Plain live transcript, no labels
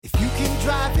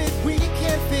drive it, we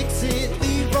can fix it.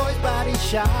 Leroy's Body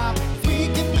Shop. We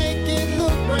can make it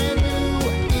look brand new.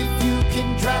 If you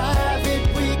can drive it,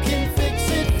 we can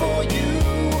fix it for you.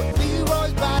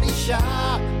 Leroy's Body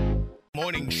Shop.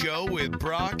 Morning show with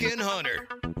Brock and Hunter.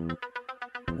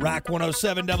 Rock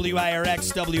 107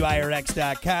 WIRX,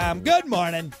 WIRX.com. Good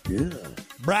morning. Yeah.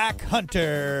 Brock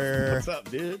Hunter. What's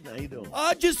up, dude? How you doing?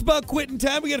 Just about quitting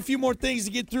time. We got a few more things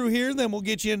to get through here, then we'll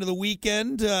get you into the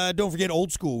weekend. Don't forget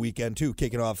Old School Weekend, too,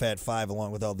 kicking off at 5,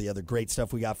 along with all the other great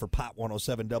stuff we got for Pop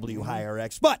 107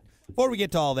 WIRX. But before we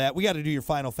get to all that, we got to do your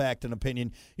final fact and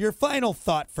opinion. Your final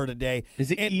thought for today.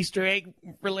 Is it Easter egg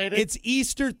related? It's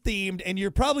Easter themed, and you're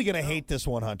probably going to hate this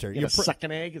one, Hunter. You're suck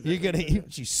an egg? You're going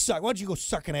to suck. Why don't you go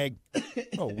suck an egg?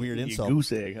 Oh, weird insult.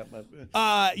 Goose egg.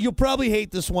 You'll probably hate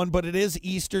this one, but it is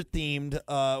Easter themed,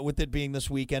 with it being this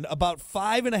weekend. About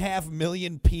 5.5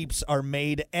 million peeps are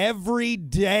made every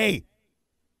day.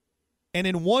 And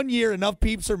in 1 year, enough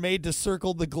peeps are made to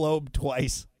circle the globe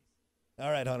twice. All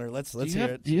right, Hunter, let's hear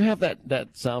it. Do you have that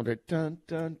sounder? Dun,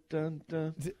 dun, dun,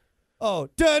 dun. Oh,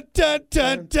 dun, dun,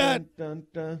 dun, dun. Dun,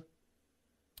 dun.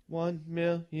 1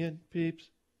 million peeps.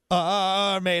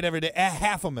 Are made every day.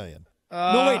 500,000.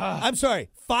 No, wait, I'm sorry.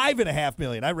 5.5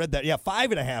 million. I read that. Yeah,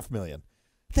 5.5 million.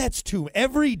 That's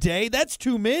every day. That's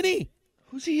too many.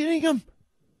 Who's eating them?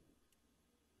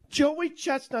 Joey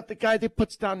Chestnut, the guy that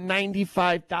puts down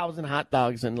 95,000 hot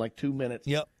dogs in like 2 minutes.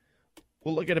 Yep.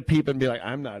 We'll look at a peep and be like,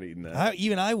 I'm not eating that.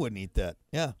 Even I wouldn't eat that.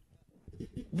 Yeah.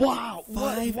 Wow.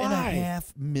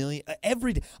 5.5 million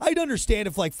every day. I'd understand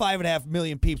if like 5.5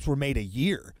 million peeps were made a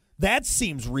year. That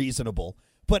seems reasonable.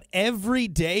 But every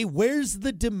day, where's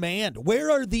the demand?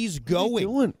 Where are these going? What are you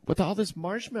doing with all this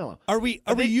marshmallow? Are we using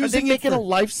are they it making for a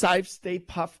life-size Stay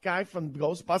Puft guy from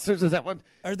Ghostbusters? Is that what?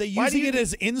 Are they using it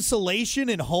as insulation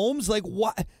in homes? Like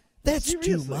what? That's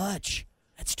Seriously. too much.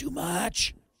 That's too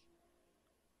much.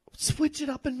 Switch it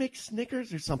up and make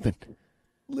Snickers or something.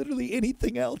 Literally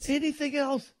anything else. Anything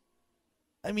else.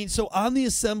 I mean, so on the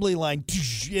assembly line,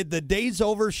 the day's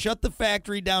over, shut the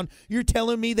factory down. You're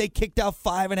telling me they kicked out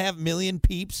 5.5 million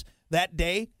peeps that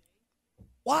day?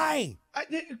 Why?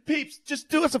 Peeps, just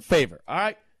do us a favor, all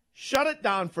right? Shut it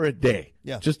down for a day.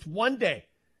 Yeah. Just one day.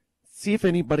 See if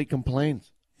anybody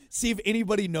complains. See if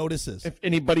anybody notices. If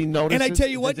anybody notices. And I tell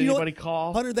you what, does anybody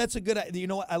call? Hunter, that's a good idea. You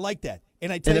know what? I like that.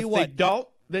 And I tell you what. If they don't,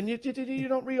 then you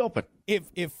don't reopen.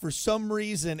 If for some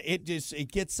reason it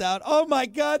gets out, oh my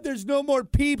God, there's no more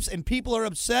peeps, and people are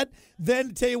upset,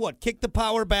 then tell you what, kick the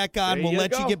power back on. We'll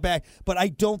let you get back. But I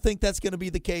don't think that's going to be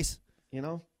the case. You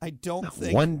know? I don't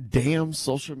think. One damn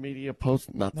social media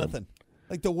post, nothing.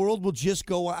 Like the world will just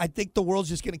go, I think the world's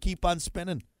just going to keep on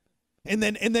spinning. And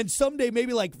then someday,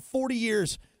 maybe like 40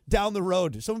 years down the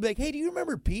road, someone will be like, hey, do you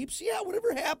remember peeps? Yeah,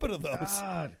 whatever happened to those?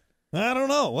 God. I don't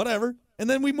know, whatever. And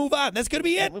then we move on. That's going to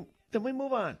be it. Then we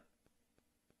move on.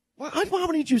 How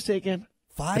many did you say again?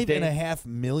 5.5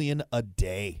 million a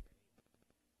day.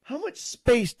 How much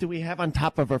space do we have on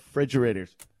top of our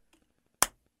refrigerators?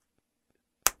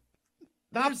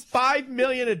 Not 5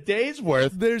 million a day's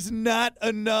worth. There's not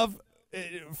enough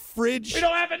fridge. We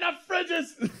don't have enough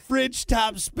fridges. Fridge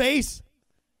top space.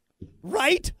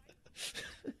 Right?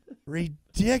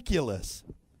 Ridiculous.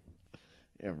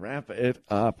 Yeah, wrap it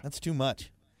up. That's too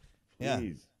much.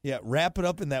 Please. Yeah, wrap it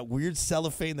up in that weird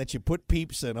cellophane that you put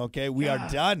peeps in, okay? We are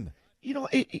done. You know,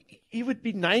 it would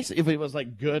be nice if it was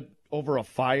like good over a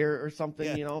fire or something,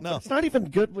 Yeah, you know. no. But it's not even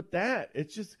good with that.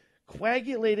 It's just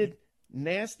coagulated,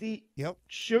 nasty,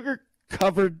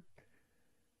 sugar-covered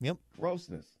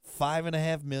grossness.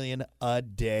 5.5 million a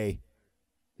day.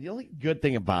 The only good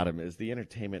thing about him is the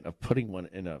entertainment of putting one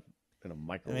in a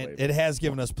microwave. I mean, it has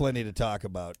given us plenty to talk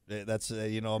about. That's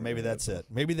maybe that's it.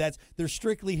 Maybe they're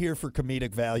strictly here for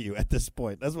comedic value at this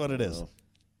point. That's what it is.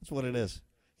 That's what it is.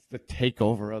 It's the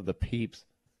takeover of the peeps.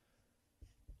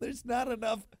 There's not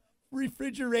enough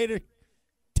refrigerator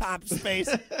top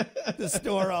space to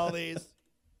store all these.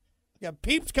 Got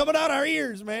peeps coming out our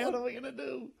ears, man. What are we gonna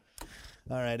do?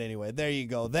 All right, anyway, there you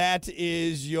go. That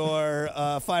is your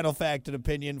final fact and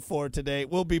opinion for today.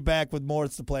 We'll be back with more.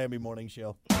 It's the Plan B Morning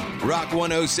Show. Rock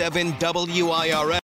 107 WIRX.